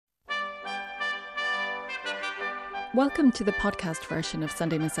Welcome to the podcast version of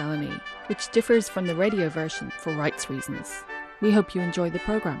Sunday Miscellany, which differs from the radio version for rights reasons. We hope you enjoy the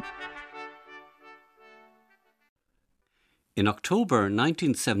programme. In October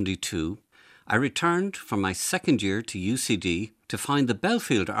 1972, I returned from my second year to UCD to find the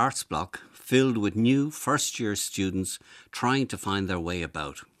Belfield Arts Block filled with new first-year students trying to find their way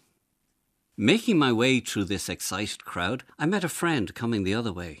about. Making my way through this excited crowd, I met a friend coming the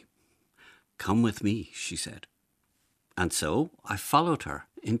other way. "Come with me," she said. And so I followed her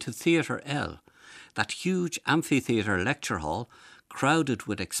into Theatre L, that huge amphitheatre lecture hall crowded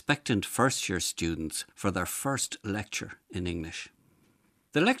with expectant first-year students for their first lecture in English.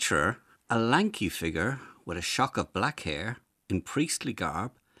 The lecturer, a lanky figure with a shock of black hair in priestly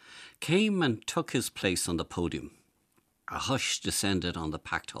garb, came and took his place on the podium. A hush descended on the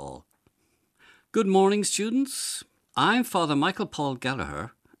packed hall. "Good morning, students. I'm Father Michael Paul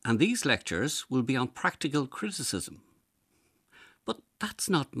Gallagher, and these lectures will be on practical criticism." "But that's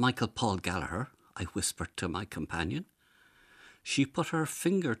not Michael Paul Gallagher," I whispered to my companion. She put her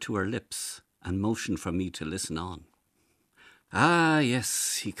finger to her lips and motioned for me to listen on. "Ah,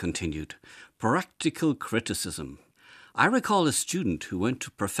 yes," he continued, "practical criticism. I recall a student who went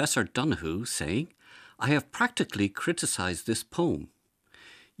to Professor Donoghue saying, 'I have practically criticised this poem.'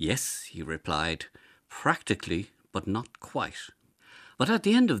 'Yes,' he replied, 'practically, but not quite. But at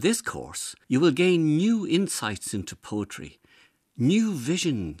the end of this course, you will gain new insights into poetry, new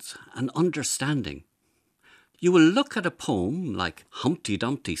visions and understanding. You will look at a poem like Humpty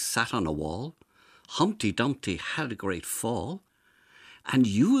Dumpty sat on a wall, Humpty Dumpty had a great fall, and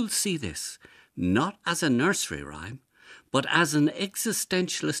you will see this not as a nursery rhyme, but as an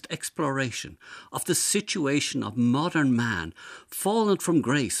existentialist exploration of the situation of modern man, fallen from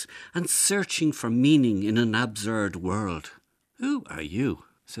grace and searching for meaning in an absurd world.'" "Who are you?"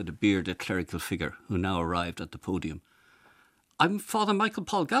 said a bearded clerical figure who now arrived at the podium. "I'm Father Michael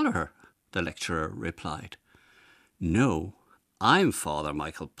Paul Gallagher," the lecturer replied. "No, I'm Father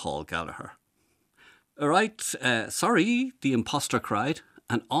Michael Paul Gallagher." "Right, sorry," the impostor cried,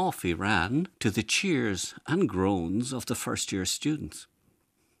 and off he ran to the cheers and groans of the first-year students.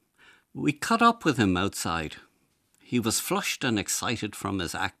 We caught up with him outside. He was flushed and excited from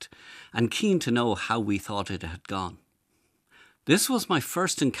his act and keen to know how we thought it had gone. This was my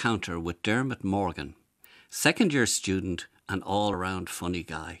first encounter with Dermot Morgan, second-year student and all-around funny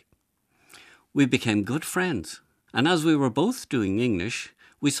guy. We became good friends, and as we were both doing English,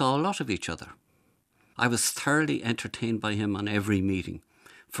 we saw a lot of each other. I was thoroughly entertained by him on every meeting,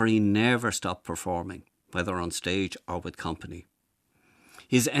 for he never stopped performing, whether on stage or with company.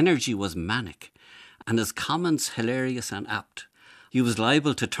 His energy was manic, and his comments hilarious and apt. He was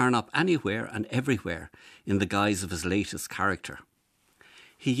liable to turn up anywhere and everywhere in the guise of his latest character.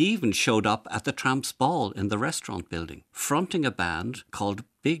 He even showed up at the Tramps' Ball in the restaurant building, fronting a band called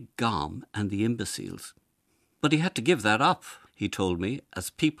Big Gom and the Imbeciles. But he had to give that up, he told me,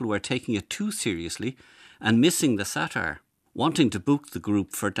 as people were taking it too seriously and missing the satire, wanting to book the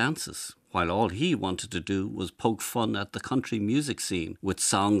group for dances, while all he wanted to do was poke fun at the country music scene with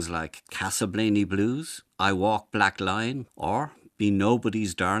songs like Casablanca Blues, I Walk Black Line, or Be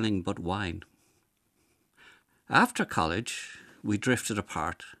Nobody's Darling But Wine. After college, we drifted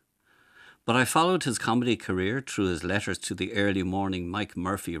apart, but I followed his comedy career through his letters to the early morning Mike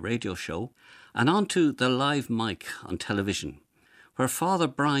Murphy radio show and on to the Live Mike on television, where Father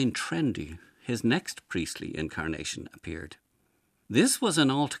Brian Trendy, his next priestly incarnation, appeared. This was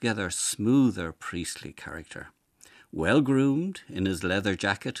an altogether smoother priestly character, well-groomed in his leather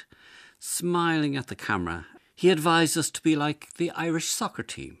jacket, smiling at the camera. He advised us to be like the Irish soccer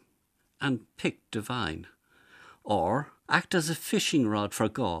team and pick divine, or act as a fishing rod for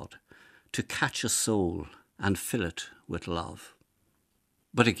God to catch a soul and fill it with love.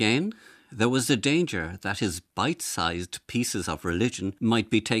 But again, there was the danger that his bite-sized pieces of religion might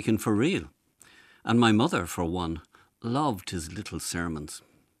be taken for real, and my mother, for one, loved his little sermons.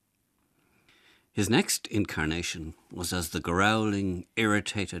 His next incarnation was as the growling,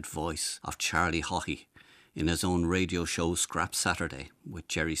 irritated voice of Charlie Haughey in his own radio show Scrap Saturday with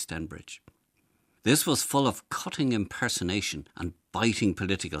Jerry Stenbridge. This was full of cutting impersonation and biting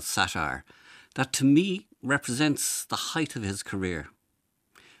political satire that to me represents the height of his career.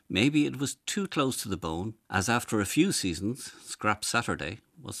 Maybe it was too close to the bone, as after a few seasons, Scrap Saturday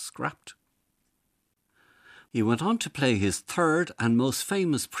was scrapped. He went on to play his third and most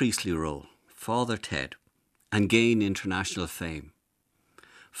famous priestly role, Father Ted, and gain international fame.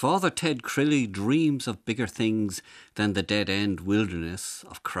 Father Ted Crilly dreams of bigger things than the dead-end wilderness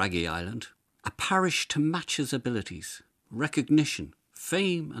of Craggy Island, a parish to match his abilities, recognition,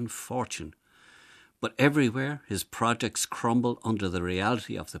 fame and fortune, But everywhere his projects crumble under the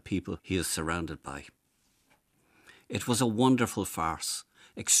reality of the people he is surrounded by. It was a wonderful farce,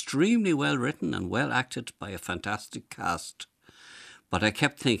 extremely well written and well acted by a fantastic cast. But I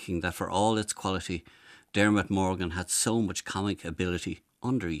kept thinking that for all its quality, Dermot Morgan had so much comic ability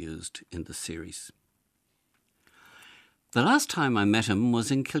underused in the series. The last time I met him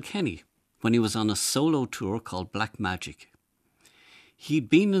was in Kilkenny, when he was on a solo tour called Black Magic. He'd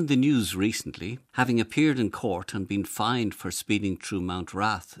been in the news recently, having appeared in court and been fined for speeding through Mount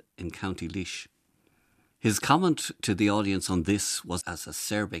Rath in County Laois. His comment to the audience on this was as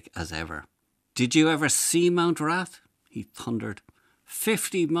acerbic as ever. "Did you ever see Mount Rath?" he thundered.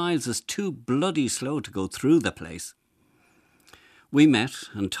 50 miles is too bloody slow to go through the place." We met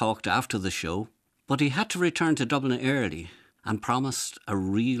and talked after the show, but he had to return to Dublin early and promised a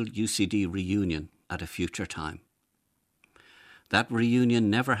real UCD reunion at a future time. That reunion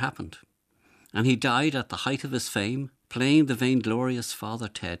never happened, and he died at the height of his fame, playing the vainglorious Father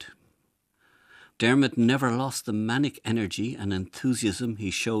Ted. Dermot never lost the manic energy and enthusiasm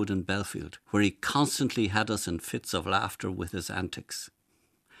he showed in Belfield, where he constantly had us in fits of laughter with his antics.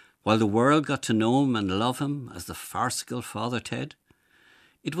 While the world got to know him and love him as the farcical Father Ted,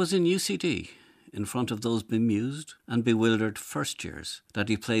 it was in UCD, in front of those bemused and bewildered first years, that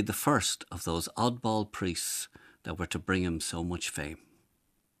he played the first of those oddball priests that were to bring him so much fame.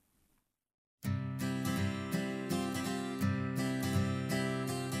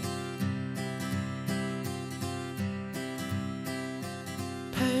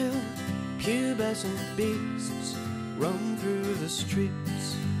 Pale, pubescent beasts roam through the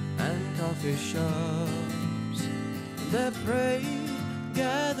streets and coffee shops. Their prey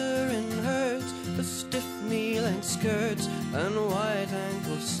gather in herds for stiff knee-length skirts and white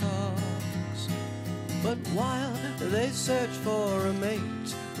ankle socks. But while they search for a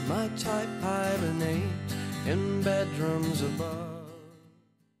mate, my type hibernate in bedrooms above.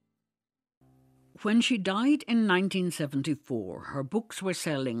 When she died in 1974, her books were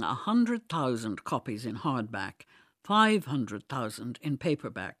selling 100,000 copies in hardback, 500,000 in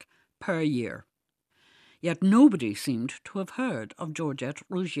paperback per year. Yet nobody seemed to have heard of Georgette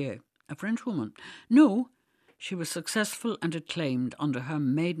Rougier, a Frenchwoman. No, she was successful and acclaimed under her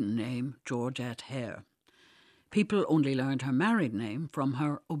maiden name, Georgette Hare. People only learned her married name from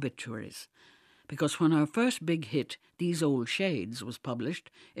her obituaries, because when her first big hit, These Old Shades, was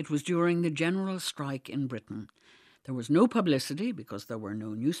published, it was during the general strike in Britain. There was no publicity because there were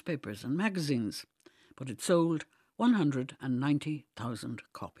no newspapers and magazines, but it sold 190,000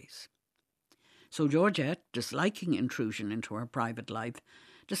 copies. So Georgette, disliking intrusion into her private life,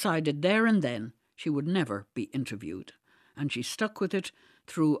 decided there and then she would never be interviewed, and she stuck with it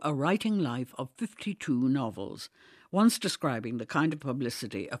through a writing life of 52 novels, once describing the kind of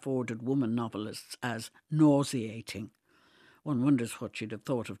publicity afforded woman novelists as nauseating. One wonders what she'd have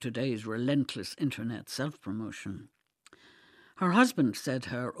thought of today's relentless internet self-promotion. Her husband, said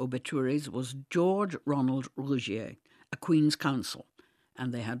her obituaries, was George Ronald Rougier, a Queen's Counsel,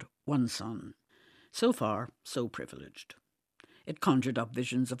 and they had one son. So far, so privileged. It conjured up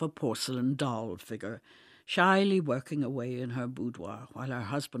visions of a porcelain doll figure, shyly working away in her boudoir while her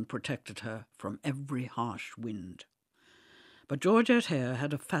husband protected her from every harsh wind. But Georgette Hare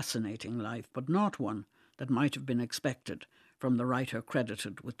had a fascinating life, but not one that might have been expected from the writer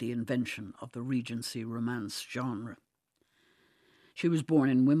credited with the invention of the Regency romance genre. She was born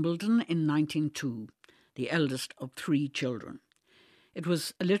in Wimbledon in 1902, the eldest of 3 children. It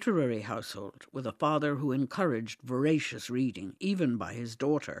was a literary household, with a father who encouraged voracious reading, even by his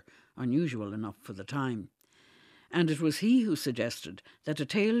daughter, unusual enough for the time. And it was he who suggested that a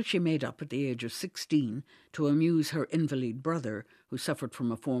tale she made up at the age of 16 to amuse her invalid brother, who suffered from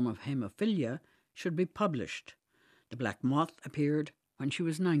a form of haemophilia, should be published. The Black Moth appeared when she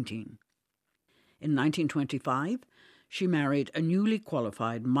was 19. In 1925, she married a newly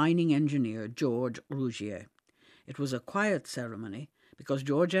qualified mining engineer, George Rougier. It was a quiet ceremony because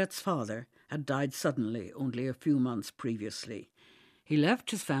Georgette's father had died suddenly only a few months previously. He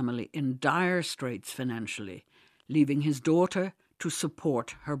left his family in dire straits financially, leaving his daughter to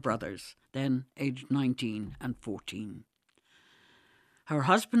support her brothers, then aged 19 and 14. Her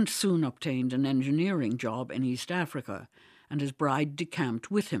husband soon obtained an engineering job in East Africa, and his bride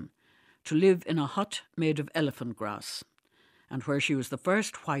decamped with him to live in a hut made of elephant grass, and where she was the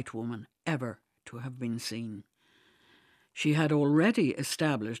first white woman ever to have been seen. She had already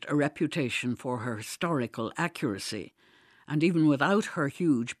established a reputation for her historical accuracy, and even without her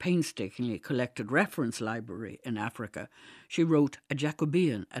huge, painstakingly collected reference library in Africa, she wrote a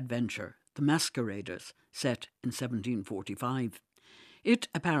Jacobean adventure, The Masqueraders, set in 1745. It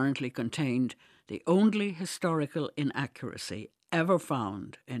apparently contained the only historical inaccuracy ever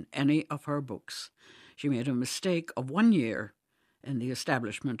found in any of her books. She made a mistake of 1 year in the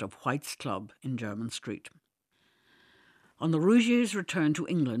establishment of White's Club in Jermyn Street. On the Rougier's return to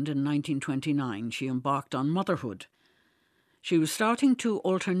England in 1929, she embarked on motherhood. She was starting to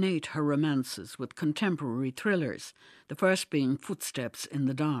alternate her romances with contemporary thrillers, the first being Footsteps in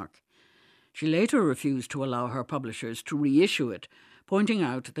the Dark. She later refused to allow her publishers to reissue it, pointing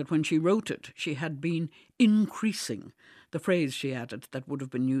out that when she wrote it, she had been increasing, the phrase she added that would have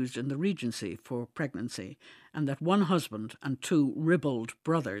been used in the Regency for pregnancy, and that one husband and 2 ribald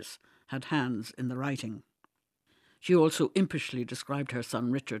brothers had hands in the writing. She also impishly described her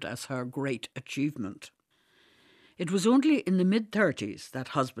son Richard as her great achievement. It was only in the mid-30s that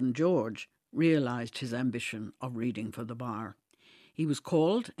husband George realised his ambition of reading for the bar. He was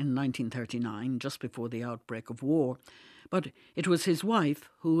called in 1939, just before the outbreak of war, but it was his wife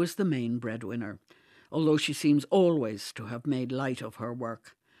who was the main breadwinner, although she seems always to have made light of her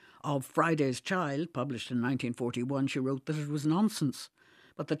work. Of Friday's Child, published in 1941, she wrote that it was nonsense,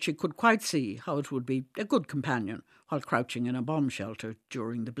 but that she could quite see how it would be a good companion while crouching in a bomb shelter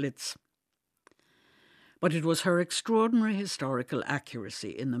during the Blitz. But it was her extraordinary historical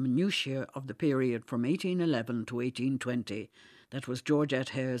accuracy in the minutiae of the period from 1811 to 1820 that was Georgette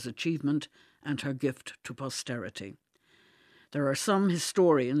Hare's achievement and her gift to posterity. There are some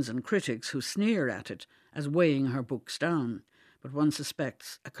historians and critics who sneer at it as weighing her books down, but one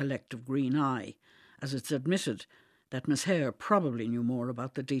suspects a collective green eye, as it's admitted that Miss Hare probably knew more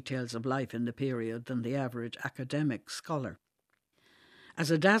about the details of life in the period than the average academic scholar.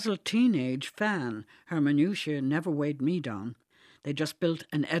 As a dazzled teenage fan, her minutiae never weighed me down. They just built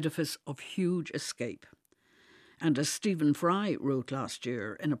an edifice of huge escape. And as Stephen Fry wrote last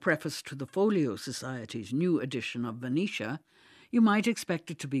year in a preface to the Folio Society's new edition of Venetia, you might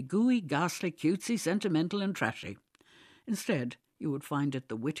expect it to be gooey, ghastly, cutesy, sentimental and trashy. Instead, you would find it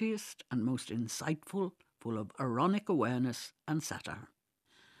the wittiest and most insightful, full of ironic awareness and satire.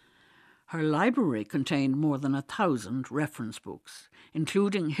 Her library contained more than 1,000 reference books,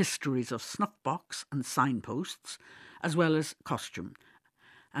 including histories of snuffbox and signposts, as well as costume,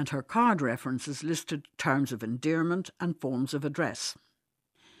 and her card references listed terms of endearment and forms of address.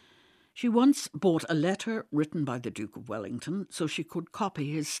 She once bought a letter written by the Duke of Wellington so she could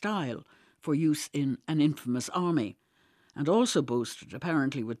copy his style for use in An Infamous Army, and also boasted,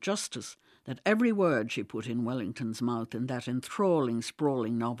 apparently with justice, that every word she put in Wellington's mouth in that enthralling,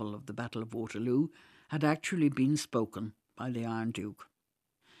 sprawling novel of the Battle of Waterloo had actually been spoken by the Iron Duke.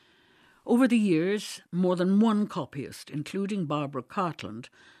 Over the years, more than one copyist, including Barbara Cartland,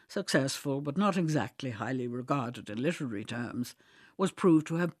 successful but not exactly highly regarded in literary terms, was proved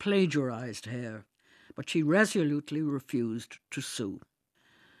to have plagiarised Hare, but she resolutely refused to sue.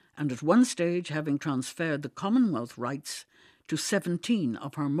 And at one stage, having transferred the Commonwealth rights to 17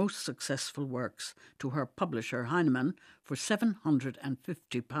 of her most successful works to her publisher Heinemann for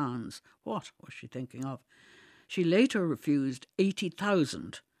 £750. What was she thinking of? She later refused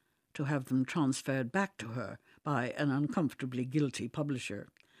 80,000 to have them transferred back to her by an uncomfortably guilty publisher.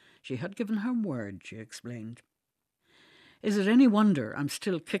 She had given her word, she explained. Is it any wonder I'm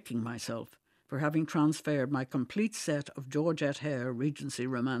still kicking myself for having transferred my complete set of Georgette Hare Regency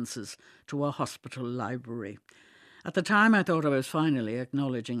romances to a hospital library? At the time I thought I was finally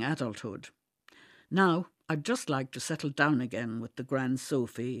acknowledging adulthood. Now I'd just like to settle down again with the Grand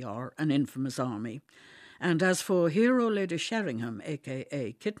Sophie or An Infamous Army. And as for Hero Lady Sheringham,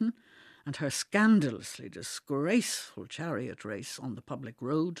 a.k.a. Kitten, and her scandalously disgraceful chariot race on the public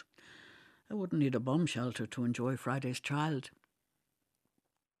road, I wouldn't need a bomb shelter to enjoy Friday's Child.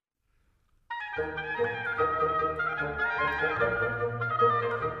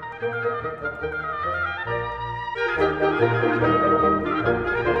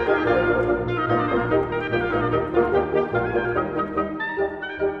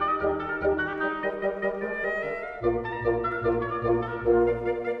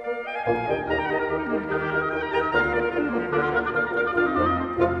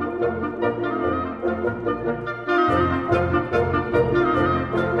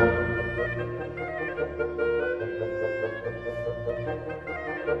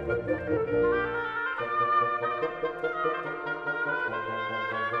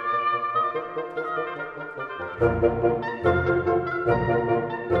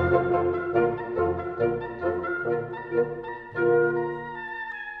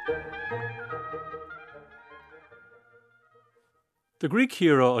 The Greek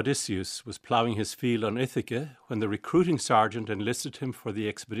hero Odysseus was ploughing his field on Ithaca when the recruiting sergeant enlisted him for the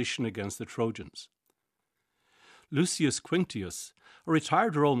expedition against the Trojans. Lucius Quinctius, a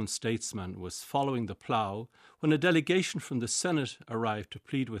retired Roman statesman, was following the plough when a delegation from the Senate arrived to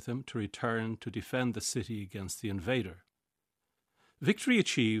plead with him to return to defend the city against the invader. Victory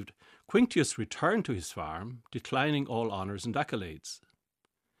achieved, Quinctius returned to his farm, declining all honours and accolades.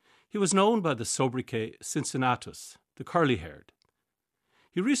 He was known by the sobriquet Cincinnatus, the curly-haired.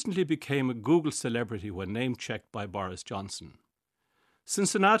 He recently became a Google celebrity when name-checked by Boris Johnson.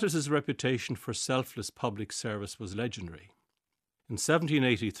 Cincinnatus's reputation for selfless public service was legendary. In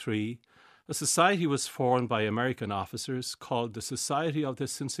 1783, a society was formed by American officers called the Society of the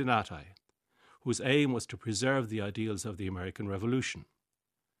Cincinnati, whose aim was to preserve the ideals of the American Revolution.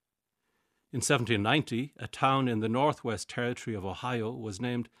 In 1790, a town in the Northwest Territory of Ohio was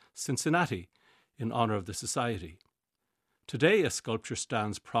named Cincinnati in honor of the society. Today, a sculpture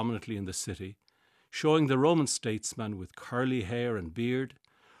stands prominently in the city, showing the Roman statesman with curly hair and beard,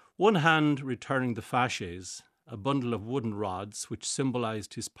 one hand returning the fasces, a bundle of wooden rods which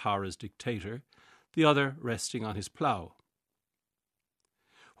symbolized his power as dictator, the other resting on his plough.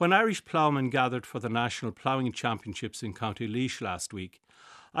 When Irish ploughmen gathered for the National Ploughing Championships in County Laois last week,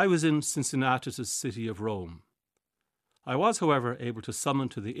 I was in Cincinnatus' city of Rome. I was, however, able to summon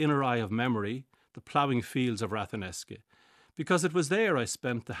to the inner eye of memory the ploughing fields of Ratheniska, because it was there I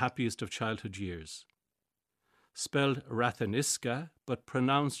spent the happiest of childhood years. Spelled Ratheniska, but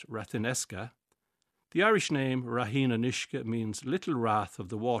pronounced Ratheneska, the Irish name Rahinanishka means little wrath of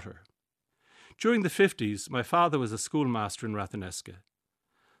the water. During the 50s, my father was a schoolmaster in Ratheniska.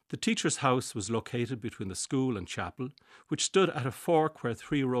 The teacher's house was located between the school and chapel, which stood at a fork where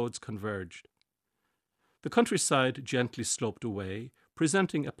three roads converged. The countryside gently sloped away,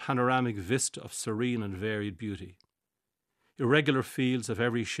 presenting a panoramic vista of serene and varied beauty. Irregular fields of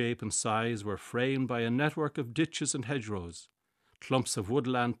every shape and size were framed by a network of ditches and hedgerows. Clumps of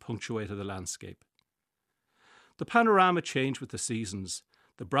woodland punctuated the landscape. The panorama changed with the seasons.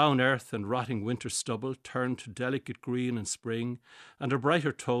 The brown earth and rotting winter stubble turned to delicate green in spring and a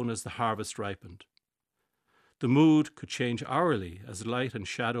brighter tone as the harvest ripened. The mood could change hourly as light and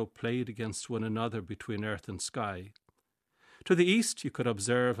shadow played against one another between earth and sky. To the east you could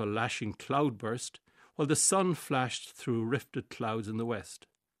observe a lashing cloudburst, while the sun flashed through rifted clouds in the west.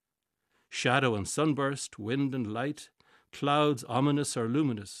 Shadow and sunburst, wind and light, clouds ominous or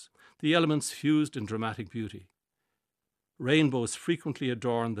luminous, the elements fused in dramatic beauty. Rainbows frequently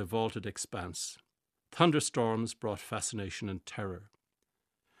adorned the vaulted expanse. Thunderstorms brought fascination and terror.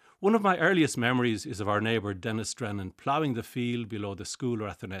 One of my earliest memories is of our neighbour Dennis Drennan ploughing the field below the school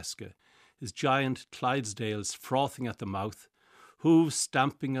Ratheniska, his giant Clydesdales frothing at the mouth, hooves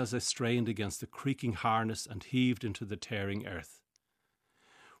stamping as they strained against the creaking harness and heaved into the tearing earth.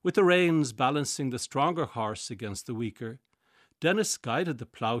 With the reins balancing the stronger horse against the weaker, Dennis guided the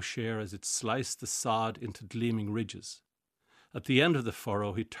ploughshare as it sliced the sod into gleaming ridges. At the end of the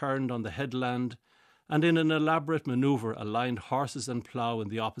furrow he turned on the headland and in an elaborate manoeuvre aligned horses and plough in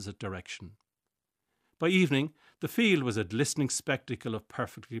the opposite direction. By evening, the field was a glistening spectacle of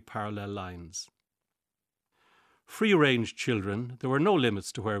perfectly parallel lines. Free-range children, there were no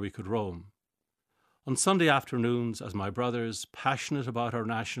limits to where we could roam. On Sunday afternoons, as my brothers, passionate about our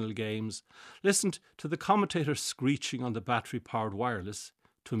national games, listened to the commentator screeching on the battery-powered wireless,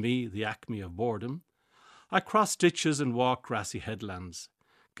 to me the acme of boredom, I crossed ditches and walked grassy headlands,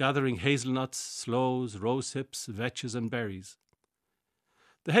 gathering hazelnuts, sloes, rosehips, vetches and berries.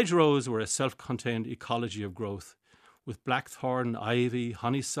 The hedgerows were a self-contained ecology of growth, with blackthorn, ivy,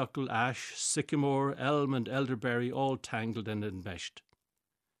 honeysuckle, ash, sycamore, elm and elderberry all tangled and enmeshed.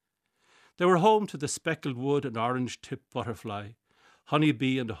 They were home to the speckled wood and orange-tipped butterfly,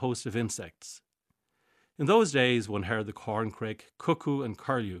 honeybee and a host of insects. In those days one heard the corncrake, cuckoo and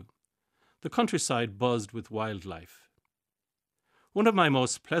curlew. The countryside buzzed with wildlife. One of my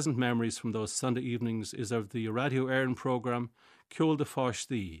most pleasant memories from those Sunday evenings is of the Radio Éireann programme Ceol de Fáis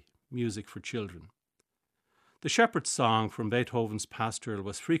Thí, Music for Children. The shepherd's song from Beethoven's Pastoral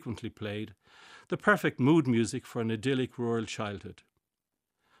was frequently played, the perfect mood music for an idyllic rural childhood.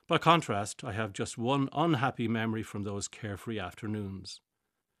 By contrast, I have just one unhappy memory from those carefree afternoons.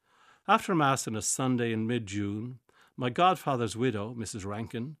 After Mass on a Sunday in mid-June, my godfather's widow, Mrs.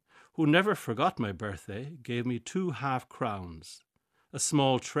 Rankin, who never forgot my birthday, gave me 2 half-crowns, a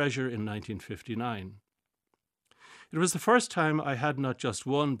small treasure in 1959. It was the first time I had not just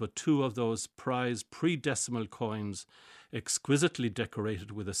one but 2 of those prized pre-decimal coins exquisitely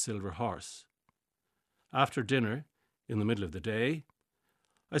decorated with a silver horse. After dinner, in the middle of the day,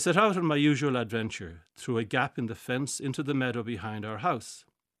 I set out on my usual adventure through a gap in the fence into the meadow behind our house.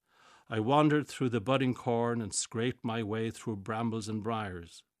 I wandered through the budding corn and scraped my way through brambles and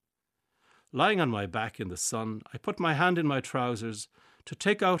briars. Lying on my back in the sun, I put my hand in my trousers to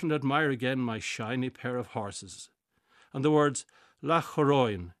take out and admire again my shiny pair of horses, and the words La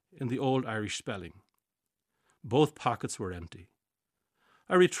Choroin in the old Irish spelling. Both pockets were empty.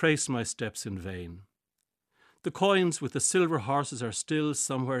 I retraced my steps in vain. The coins with the silver horses are still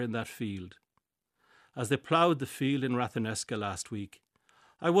somewhere in that field. As they ploughed the field in Rathneska last week,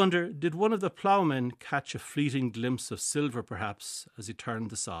 I wonder, did one of the ploughmen catch a fleeting glimpse of silver perhaps as he turned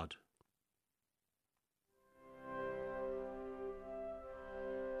the sod?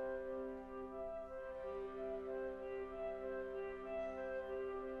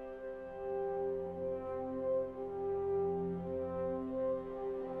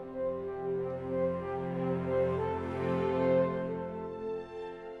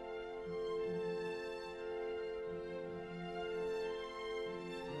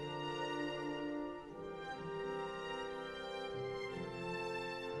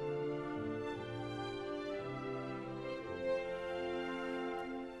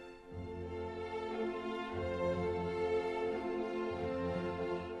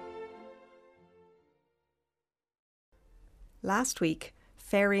 Last week,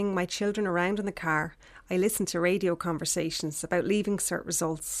 ferrying my children around in the car, I listened to radio conversations about Leaving Cert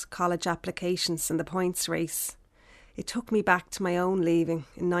results, college applications and the points race. It took me back to my own leaving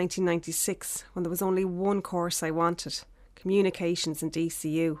in 1996 when there was only one course I wanted, communications and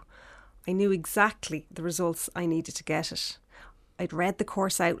DCU. I knew exactly the results I needed to get it. I'd read the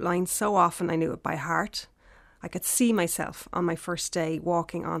course outline so often I knew it by heart. I could see myself on my first day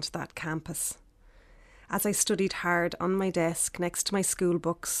walking onto that campus. As I studied hard on my desk next to my school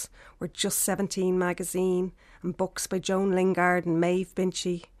books were Just 17 magazine and books by Joan Lingard and Maeve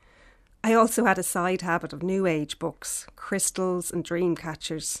Binchy. I also had a side habit of New Age books, crystals and dream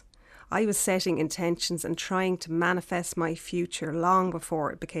catchers. I was setting intentions and trying to manifest my future long before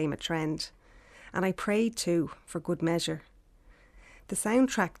it became a trend. And I prayed too, for good measure. The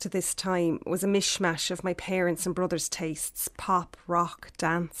soundtrack to this time was a mishmash of my parents' and brothers' tastes: pop, rock,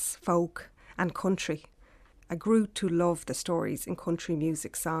 dance, folk and country. I grew to love the stories in country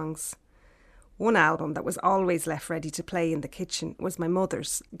music songs. One album that was always left ready to play in the kitchen was my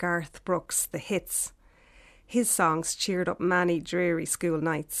mother's, Garth Brooks' The Hits. His songs cheered up many dreary school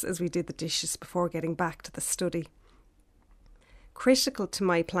nights as we did the dishes before getting back to the study. Critical to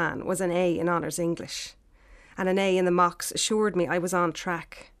my plan was an A in Honours English, and an A in the mocks assured me I was on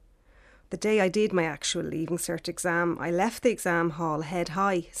track. The day I did my actual Leaving Cert exam, I left the exam hall head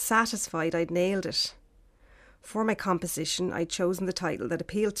high, satisfied I'd nailed it. For my composition, I'd chosen the title that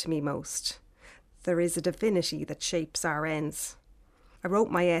appealed to me most. There is a divinity that shapes our ends. I wrote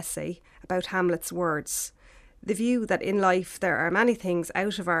my essay about Hamlet's words, the view that in life there are many things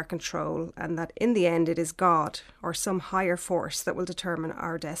out of our control and that in the end it is God or some higher force that will determine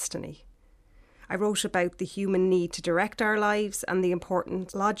our destiny. I wrote about the human need to direct our lives and the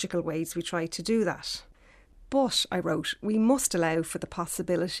important logical ways we try to do that. But, I wrote, we must allow for the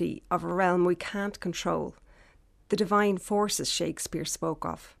possibility of a realm we can't control, the divine forces Shakespeare spoke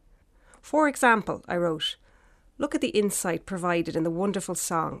of. For example, I wrote, look at the insight provided in the wonderful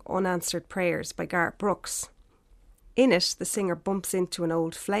song Unanswered Prayers by Garth Brooks. In it, the singer bumps into an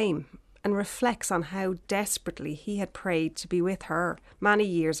old flame and reflects on how desperately he had prayed to be with her many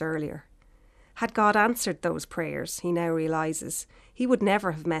years earlier. Had God answered those prayers, he now realises, he would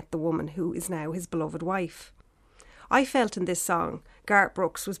never have met the woman who is now his beloved wife. I felt in this song Garth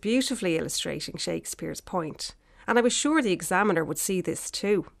Brooks was beautifully illustrating Shakespeare's point, and I was sure the examiner would see this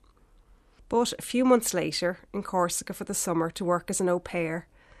too. But a few months later, in Corsica for the summer to work as an au pair,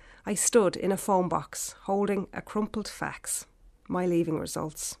 I stood in a phone box holding a crumpled fax, my leaving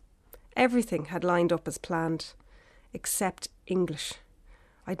results. Everything had lined up as planned, except English.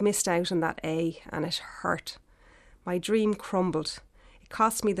 I'd missed out on that A and it hurt. My dream crumbled. It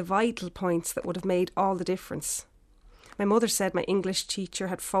cost me the vital points that would have made all the difference. My mother said my English teacher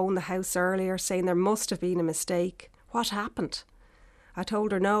had phoned the house earlier saying there must have been a mistake. What happened? I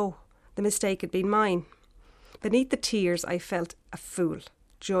told her no, the mistake had been mine. Beneath the tears I felt a fool,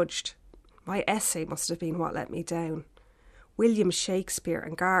 judged. My essay must have been what let me down. William Shakespeare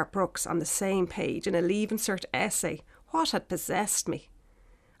and Garth Brooks on the same page in a Leaving Cert essay. What had possessed me?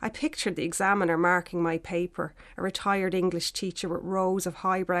 I pictured the examiner marking my paper, a retired English teacher with rows of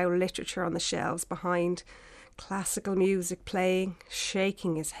highbrow literature on the shelves behind, classical music playing,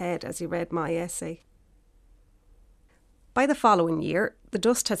 shaking his head as he read my essay. By the following year, the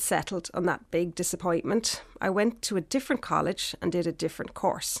dust had settled on that big disappointment. I went to a different college and did a different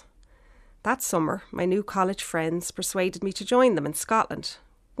course. That summer, my new college friends persuaded me to join them in Scotland.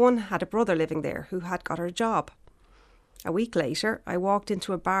 One had a brother living there who had got her a job. A week later, I walked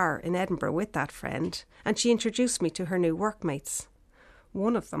into a bar in Edinburgh with that friend, and she introduced me to her new workmates.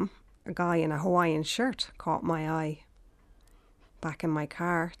 One of them, a guy in a Hawaiian shirt, caught my eye. Back in my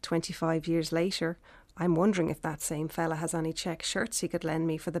car, 25 years later, I'm wondering if that same fella has any check shirts he could lend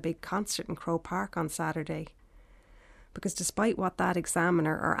me for the big concert in Crow Park on Saturday. Because despite what that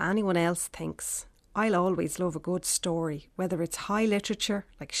examiner or anyone else thinks, I'll always love a good story, whether it's high literature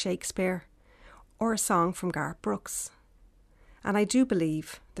like Shakespeare or a song from Garth Brooks. And I do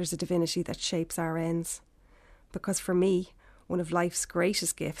believe there's a divinity that shapes our ends, because for me, one of life's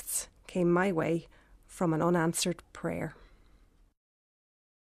greatest gifts came my way from an unanswered prayer.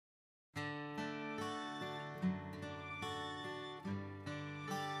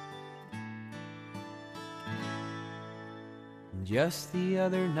 Just the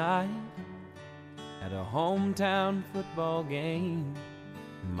other night, at a hometown football game,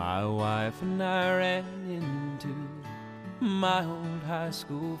 my wife and I ran into my old high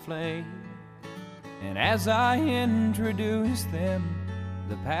school flame. And as I introduced them,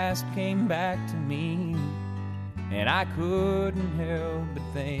 the past came back to me, and I couldn't help but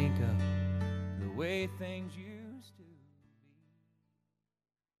think of the way things used to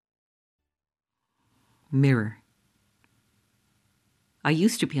be. Mirror. I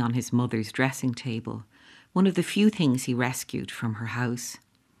used to be on his mother's dressing table, one of the few things he rescued from her house.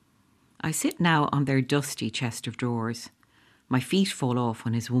 I sit now on their dusty chest of drawers. My feet fall off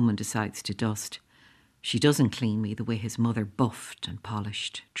when his woman decides to dust. She doesn't clean me the way his mother buffed and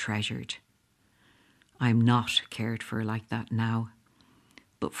polished, treasured. I'm not cared for like that now,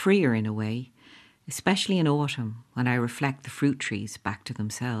 but freer in a way, especially in autumn when I reflect the fruit trees back to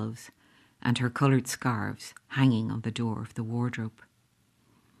themselves and her coloured scarves hanging on the door of the wardrobe.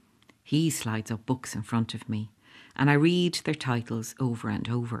 He slides up books in front of me, and I read their titles over and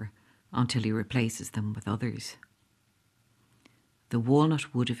over until he replaces them with others. The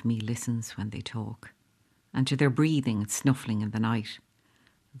walnut wood of me listens when they talk, and to their breathing and snuffling in the night.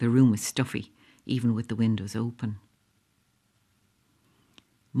 The room is stuffy, even with the windows open.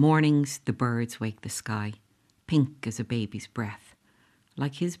 Mornings the birds wake the sky, pink as a baby's breath,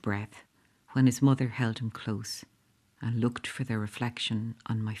 like his breath when his mother held him close and looked for their reflection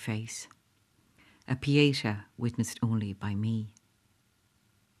on my face, a pieta witnessed only by me.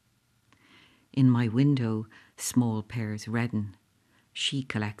 In my window, small pears redden. She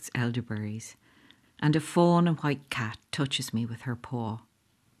collects elderberries, and a fawn and white cat touches me with her paw.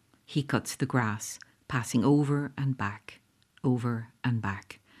 He cuts the grass, passing over and back,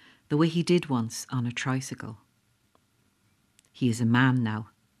 the way he did once on a tricycle. He is a man now,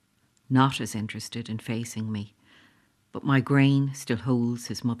 not as interested in facing me, but my grain still holds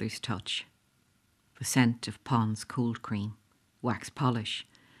his mother's touch. The scent of Pond's cold cream, wax polish,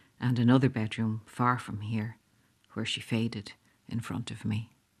 and another bedroom far from here, where she faded in front of me.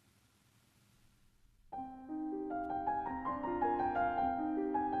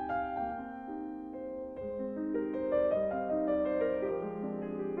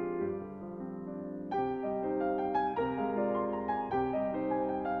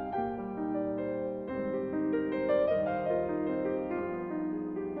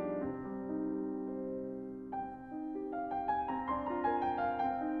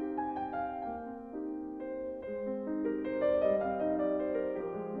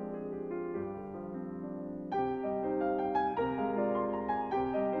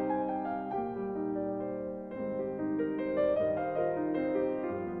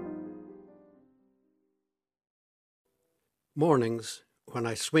 Mornings, when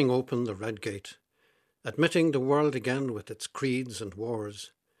I swing open the red gate, admitting the world again with its creeds and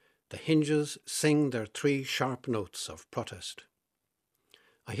wars, the hinges sing their 3 sharp notes of protest.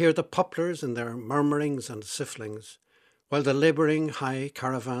 I hear the poplars in their murmurings and sifflings, while the labouring high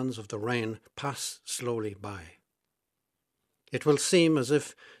caravans of the rain pass slowly by. It will seem as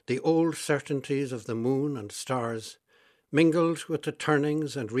if the old certainties of the moon and stars, mingled with the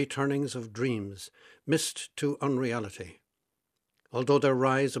turnings and returnings of dreams, missed to unreality, although there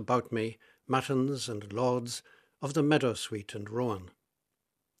rise about me matins and lauds of the meadowsweet and rowan.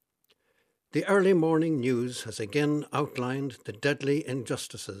 The early morning news has again outlined the deadly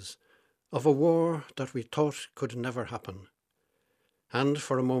injustices of a war that we thought could never happen, and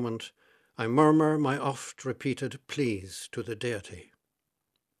for a moment I murmur my oft-repeated pleas to the deity.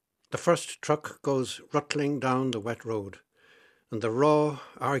 The first truck goes ruttling down the wet road, and the raw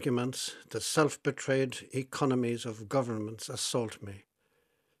arguments, the self-betrayed economies of governments assault me.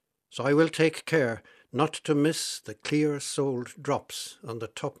 So I will take care not to miss the clear-souled drops on the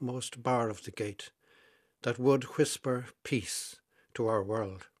topmost bar of the gate that would whisper peace to our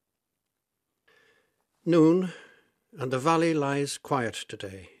world. Noon, and the valley lies quiet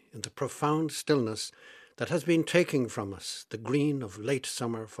today in the profound stillness that has been taking from us the green of late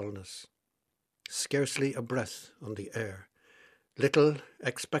summer fullness. Scarcely a breath on the air, little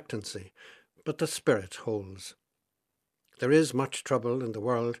expectancy, but the spirit holds. There is much trouble in the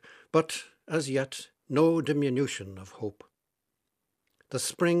world, but as yet no diminution of hope. The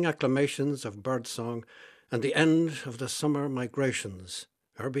spring acclamations of birdsong and the end of the summer migrations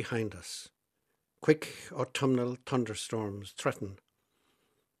are behind us. Quick autumnal thunderstorms threaten.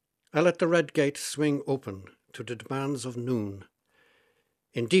 I let the red gate swing open to the demands of noon.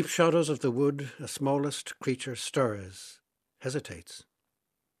 In deep shadows of the wood, a smallest creature stirs, hesitates.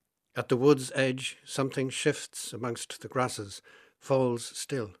 At the wood's edge, something shifts amongst the grasses, falls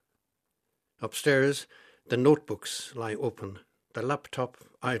still. Upstairs, the notebooks lie open, the laptop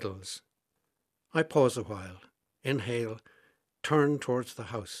idles. I pause a while, inhale, turn towards the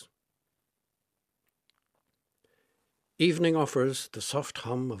house. Evening offers the soft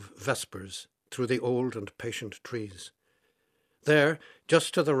hum of vespers through the old and patient trees. There,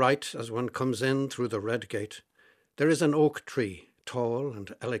 just to the right as one comes in through the red gate, there is an oak tree, tall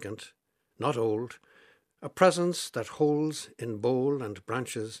and elegant, not old, a presence that holds in bole and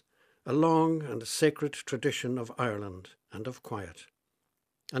branches a long and sacred tradition of Ireland and of quiet,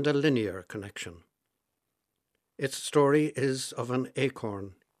 and a linear connection. Its story is of an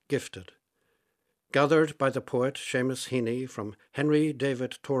acorn gifted, gathered by the poet Seamus Heaney from Henry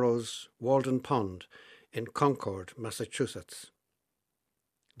David Thoreau's Walden Pond in Concord, Massachusetts.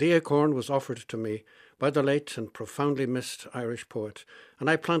 The acorn was offered to me by the late and profoundly missed Irish poet, and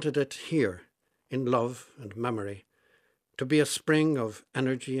I planted it here, in love and memory, to be a spring of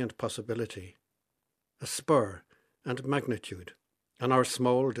energy and possibility, a spur and magnitude on our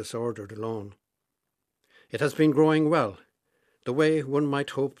small disordered lawn. It has been growing well, the way one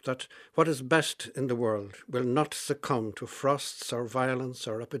might hope that what is best in the world will not succumb to frosts or violence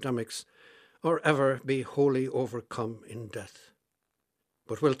or epidemics, or ever be wholly overcome in death,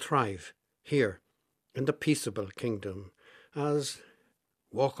 but will thrive here in the peaceable kingdom as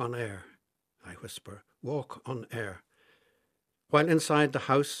walk on air, I whisper, walk on air, while inside the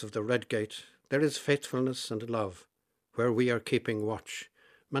house of the red gate there is faithfulness and love, where we are keeping watch,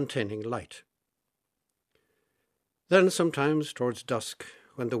 maintaining light. Then sometimes towards dusk,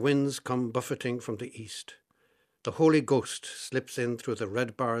 when the winds come buffeting from the east, the Holy Ghost slips in through the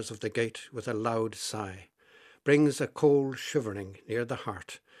red bars of the gate with a loud sigh, brings a cold shivering near the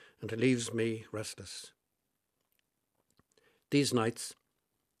heart, and leaves me restless. These nights,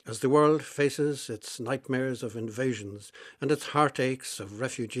 as the world faces its nightmares of invasions and its heartaches of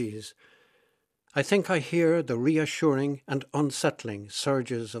refugees, I think I hear the reassuring and unsettling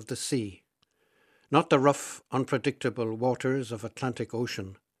surges of the sea, not the rough, unpredictable waters of Atlantic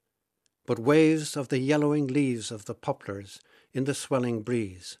Ocean, but waves of the yellowing leaves of the poplars in the swelling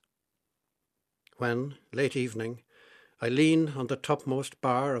breeze. When, late evening, I lean on the topmost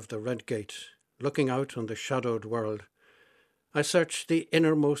bar of the red gate, looking out on the shadowed world, I search the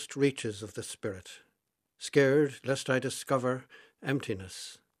innermost reaches of the spirit, scared lest I discover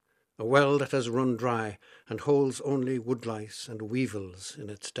emptiness, a well that has run dry and holds only woodlice and weevils in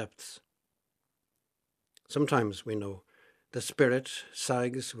its depths. Sometimes, we know, the spirit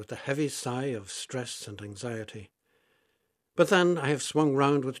sags with a heavy sigh of stress and anxiety. But then I have swung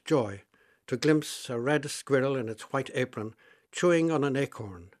round with joy to glimpse a red squirrel in its white apron chewing on an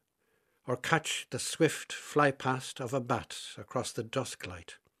acorn, or catch the swift fly-past of a bat across the dusk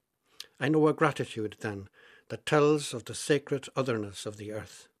light. I know a gratitude, then, that tells of the sacred otherness of the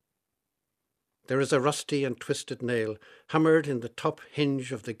earth. There is a rusty and twisted nail hammered in the top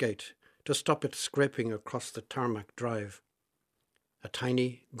hinge of the gate to stop it scraping across the tarmac drive. A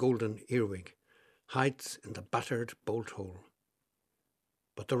tiny golden earwig hides in the battered bolt hole.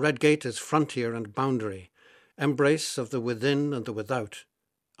 But the red gate is frontier and boundary, embrace of the within and the without,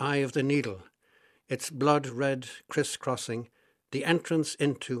 eye of the needle, its blood-red criss-crossing, the entrance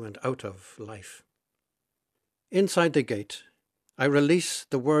into and out of life. Inside the gate, I release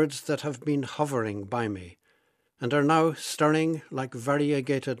the words that have been hovering by me, and are now stirring like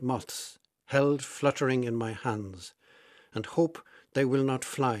variegated moths, held fluttering in my hands, and hope they will not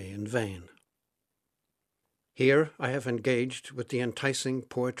fly in vain. Here I have engaged with the enticing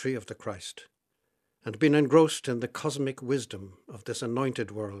poetry of the Christ, and been engrossed in the cosmic wisdom of this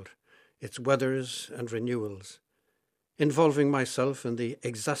anointed world, its weathers and renewals, involving myself in the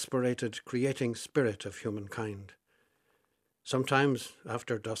exasperated creating spirit of humankind. Sometimes,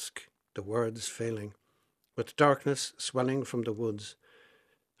 after dusk, the words failing, with darkness swelling from the woods,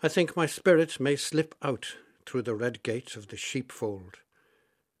 I think my spirit may slip out through the red gate of the sheepfold,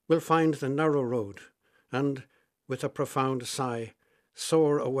 will find the narrow road, and, with a profound sigh,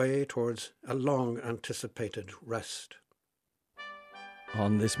 soar away towards a long-anticipated rest.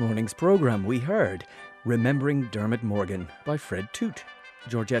 On this morning's programme we heard Remembering Dermot Morgan by Fred Toote.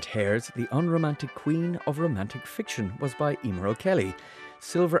 Georgette Hare's The Unromantic Queen of Romantic Fiction was by Emer O'Kelly.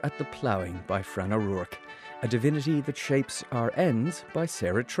 Silver at the Ploughing by Fran O'Rourke. A Divinity That Shapes Our Ends by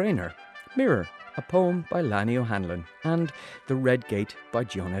Sarah Traynor. Mirror, a poem by Lani O'Hanlon. And The Red Gate by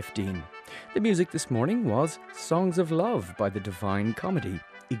John F. Dean. The music this morning was Songs of Love by the Divine Comedy.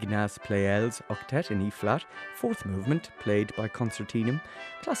 Ignaz Pleyel's Octet in E-flat, fourth movement, played by Concertinum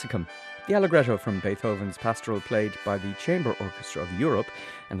Classicum. The Allegretto from Beethoven's Pastoral, played by the Chamber Orchestra of Europe,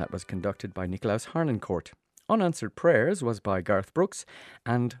 and that was conducted by Nicolaus Harnoncourt. Unanswered Prayers was by Garth Brooks,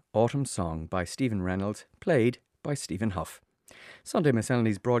 and Autumn Song by Stephen Reynolds, played by Stephen Huff. Sunday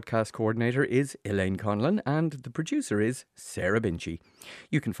Miscellany's broadcast coordinator is Elaine Conlon, and the producer is Sarah Binchy.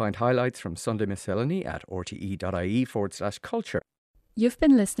 You can find highlights from Sunday Miscellany at rte.ie/culture. You've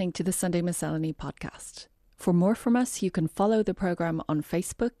been listening to the Sunday Miscellany podcast. For more from us, you can follow the programme on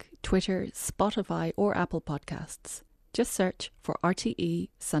Facebook, Twitter, Spotify or Apple Podcasts. Just search for RTE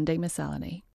Sunday Miscellany.